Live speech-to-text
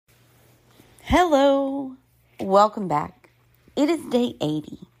Hello, welcome back. It is day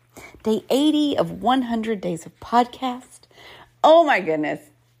 80. Day 80 of 100 days of podcast. Oh my goodness.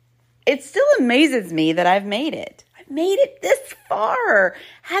 It still amazes me that I've made it. I've made it this far.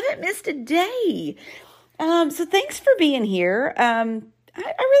 Haven't missed a day. So thanks for being here. I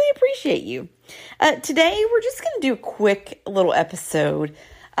really appreciate you. Today, we're just going to do a quick little episode.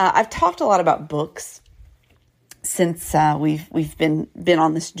 I've talked a lot about books since we've been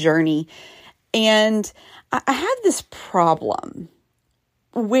on this journey. And I had this problem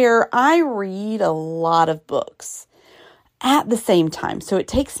where I read a lot of books at the same time. So it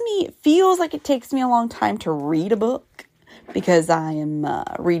feels like it takes me a long time to read a book because I am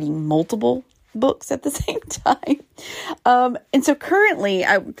reading multiple books at the same time. And so currently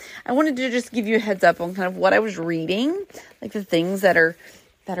I wanted to just give you a heads up on kind of what I was reading, like the things that are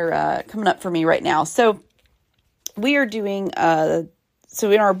coming up for me right now. So we are doing, so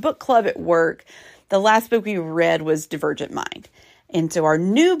in our book club at work, the last book we read was Divergent Mind. And so our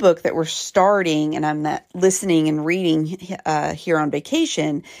new book that we're starting, and I'm listening and reading here on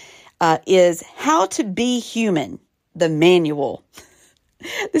vacation, is How to Be Human, the Manual.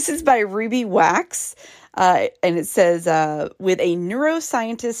 This is by Ruby Wax, and it says, with a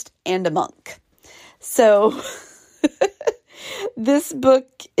neuroscientist and a monk. So this book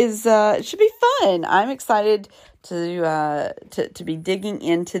is it should be fun. I'm excited to be digging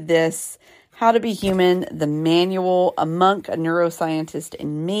into this. How to Be Human, the Manual, a monk, a neuroscientist,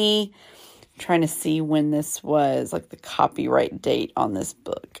 and me. I'm trying to see when this was, like the copyright date on this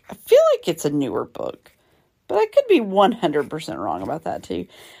book. I feel like it's a newer book, but I could be 100% wrong about that too.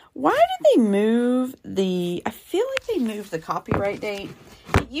 Why did they move I feel like they moved the copyright date.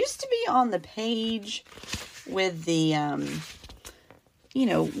 It used to be on the page with the,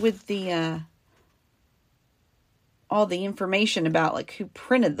 all the information about like who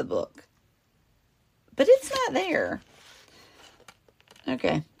printed the book. But it's not there.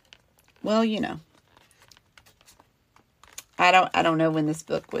 Okay. Well, I don't know when this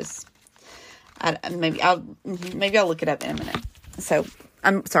book was. Maybe I'll look it up in a minute. So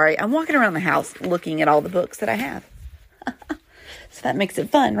I'm sorry. I'm walking around the house looking at all the books that I have. So that makes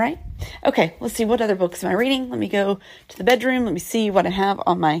it fun, right? Okay. Let's see. What other books am I reading? Let me go to the bedroom. Let me see what I have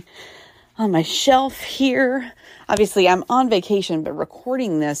on my shelf here. Obviously, I'm on vacation, but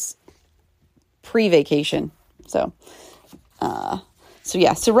recording this pre-vacation. So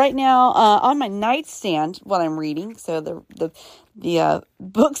right now, on my nightstand, what I'm reading, so the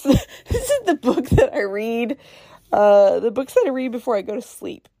books, this is the book that I read, the books that I read before I go to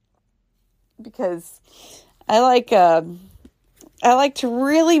sleep, because I like to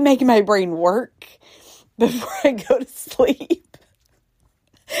really make my brain work before I go to sleep.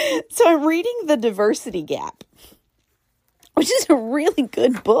 So I'm reading The Diversity Gap, which is a really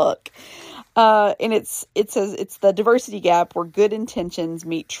good book. And it says it's the diversity gap where good intentions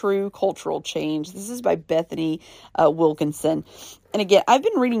meet true cultural change. This is by Bethany Wilkinson. And again, I've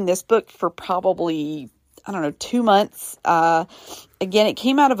been reading this book for probably, 2 months. Again, it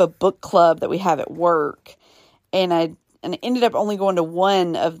came out of a book club that we have at work, and I ended up only going to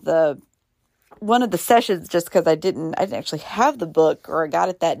one of the sessions just because I didn't actually have the book, or I got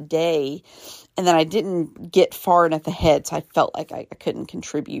it that day. And then I didn't get far enough ahead, so I felt like I couldn't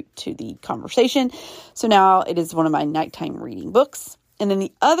contribute to the conversation. So now it is one of my nighttime reading books. And then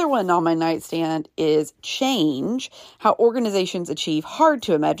the other one on my nightstand is Change, How Organizations Achieve Hard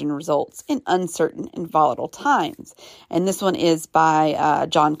to Imagine Results in Uncertain and Volatile Times. And this one is by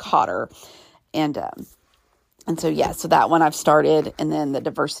John Kotter. And so that one I've started, and then the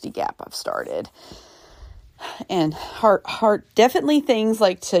Diversity Gap I've started. And heart definitely things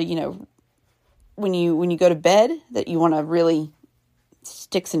like to, when you go to bed that you want to really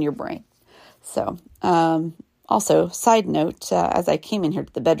sticks in your brain. So, also side note, as I came in here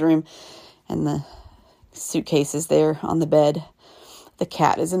to the bedroom and the suitcase is there on the bed, the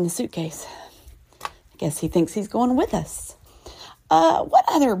cat is in the suitcase. I guess he thinks he's going with us. What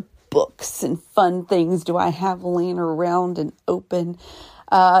other books and fun things do I have laying around and open?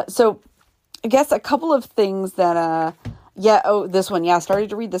 So I guess a couple of things that, this one. Yeah, I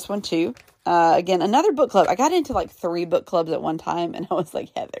started to read this one too. Again, another book club. I got into like 3 book clubs at one time, and I was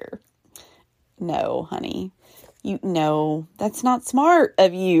like, Heather, no, honey, that's not smart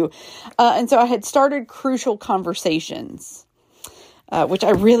of you. And so I had started Crucial Conversations, which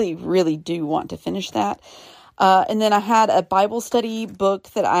I really, really do want to finish that. And then I had a Bible study book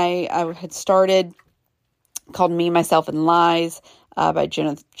that I had started called Me, Myself, and Lies, by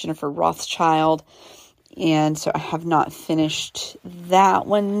Jennifer Rothschild. And so I have not finished that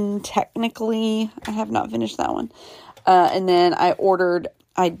one. Technically, I have not finished that one. And then I ordered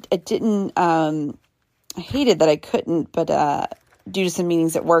I didn't, I hated that I couldn't, but due to some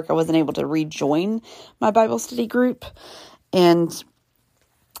meetings at work, I wasn't able to rejoin my Bible study group. And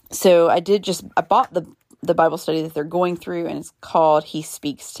so I bought the Bible study that they're going through, and it's called He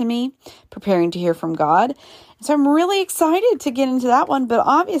Speaks to Me, Preparing to Hear from God. So I'm really excited to get into that one, but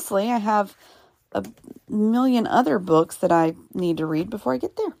obviously I have a million other books that I need to read before I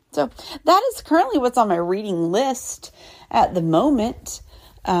get there. So that is currently what's on my reading list at the moment.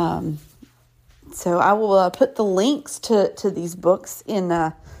 So I will put the links to these books in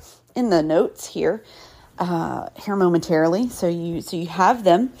the notes here momentarily. So you have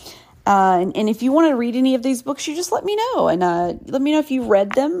them. And if you want to read any of these books, you just let me know. And let me know if you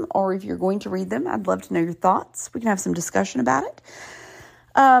read them or if you're going to read them. I'd love to know your thoughts. We can have some discussion about it.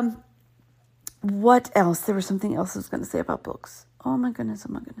 What else? There was something else I was going to say about books. Oh my goodness.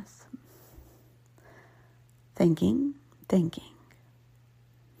 Thinking.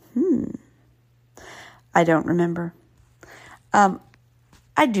 I don't remember. I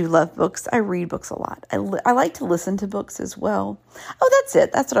do love books. I read books a lot. I like to listen to books as well. Oh, that's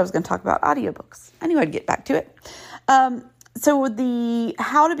it. That's what I was going to talk about, audiobooks. I knew I'd get back to it. So the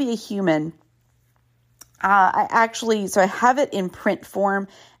How to Be a Human, I have it in print form,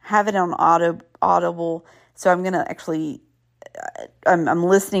 have it on Audible. So I'm going to actually, I'm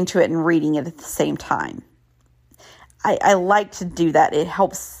listening to it and reading it at the same time. I like to do that. It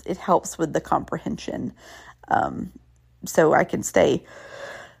helps with the comprehension. So I can stay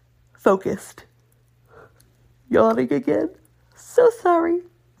focused. Yawning again. So sorry.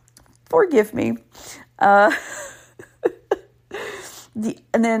 Forgive me. And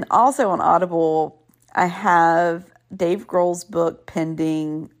then also on Audible, I have Dave Grohl's book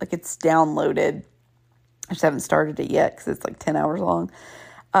pending. Like, it's downloaded. I just haven't started it yet because it's like 10 hours long.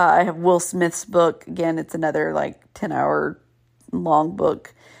 I have Will Smith's book. Again, it's another like 10-hour long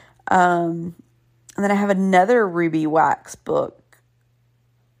book. And then I have another Ruby Wax book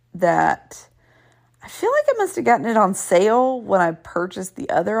that I feel like I must have gotten it on sale when I purchased the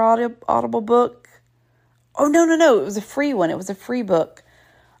other Audible book. Oh, no. It was a free one. It was a free book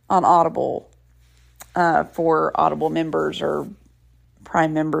on Audible for Audible members or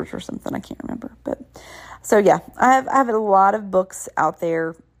Prime members or something. I can't remember. But so, yeah, I have a lot of books out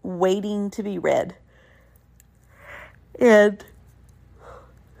there waiting to be read. And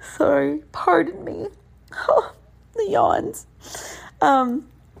sorry, pardon me. Oh, the yawns. I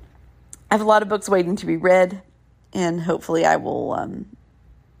have a lot of books waiting to be read, and hopefully I will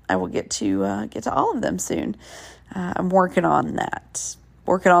get to all of them soon. I'm working on that.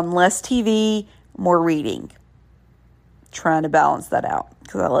 Working on less TV, more reading. Trying to balance that out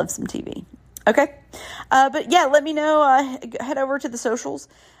because I love some TV. Okay. But yeah, let me know. Head over to the socials.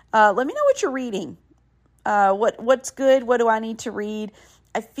 Let me know what you're reading. What's good? What do I need to read?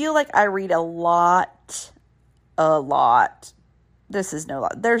 I feel like I read a lot. This is no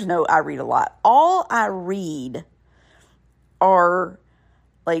lot. There's no I read a lot. All I read are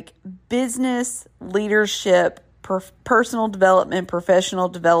like business, leadership, personal development, professional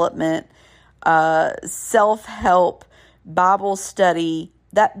development, self-help, Bible study.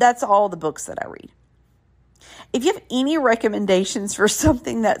 That's all the books that I read. If you have any recommendations for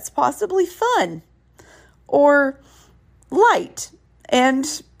something that's possibly fun or light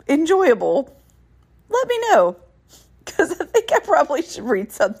and enjoyable, let me know, because I think I probably should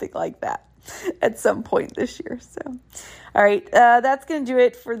read something like that at some point this year. So, all right, that's going to do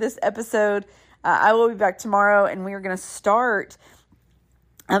it for this episode. I will be back tomorrow, and we are going to start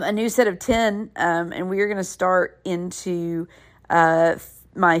a new set of 10, and we are going to start into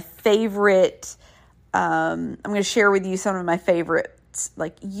my favorite. I'm going to share with you some of my favorites,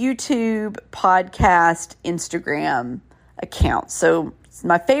 like YouTube, podcast, Instagram accounts. So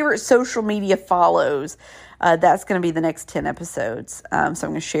my favorite social media follows. That's going to be the next 10 episodes. So I'm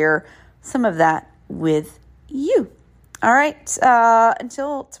going to share some of that with you. All right.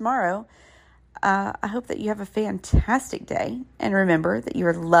 Until tomorrow, I hope that you have a fantastic day. And remember that you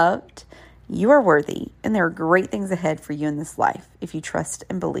are loved, you are worthy, and there are great things ahead for you in this life if you trust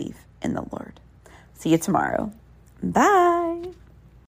and believe in the Lord. See you tomorrow. Bye.